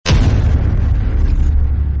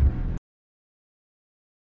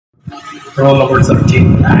rollovers of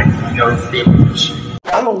kickback, your feelings.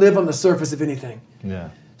 I don't live on the surface of anything. Yeah.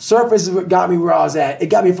 Surface is what got me where I was at. It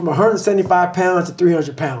got me from 175 pounds to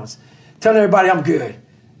 300 pounds. Telling everybody I'm good.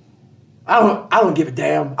 I don't give a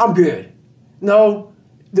damn. I'm good. No,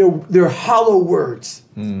 they're hollow words.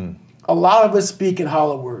 A lot of us speak in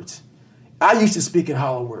hollow words. I used to speak in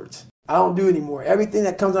hollow words. I don't do it anymore. Everything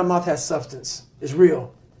that comes out of my mouth has substance. It's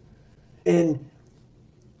real. And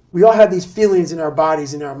we all have these feelings in our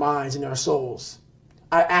bodies, in our minds, in our souls.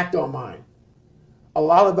 I act on mine. A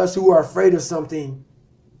lot of us who are afraid of something,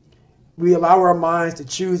 we allow our minds to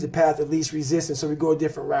choose the path of least resistance, so we go a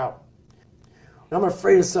different route. When I'm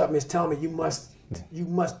afraid of something, it's telling me you must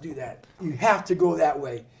do that. You have to go that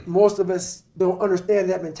way. Most of us don't understand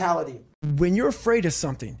that mentality. When you're afraid of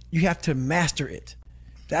something, you have to master it.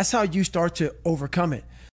 That's how you start to overcome it.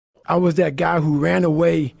 I was that guy who ran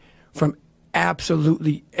away from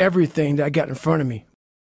absolutely everything that got in front of me.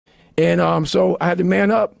 And so I had to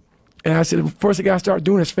man up. And I said, the first thing I got to start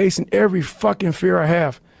doing is facing every fucking fear I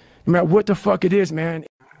have. No matter what the fuck it is, man.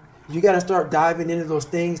 You got to start diving into those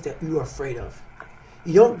things that you are afraid of.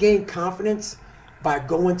 You don't gain confidence by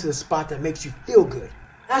going to the spot that makes you feel good.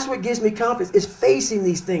 That's what gives me confidence, is facing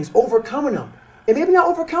these things, overcoming them. And maybe not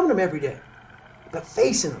overcoming them every day, but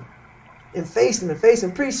facing them. And facing them and facing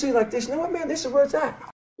them. Pretty soon like this, you know what, man, this is where it's at.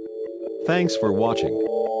 Thanks for watching.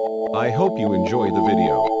 I hope you enjoy the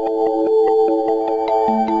video.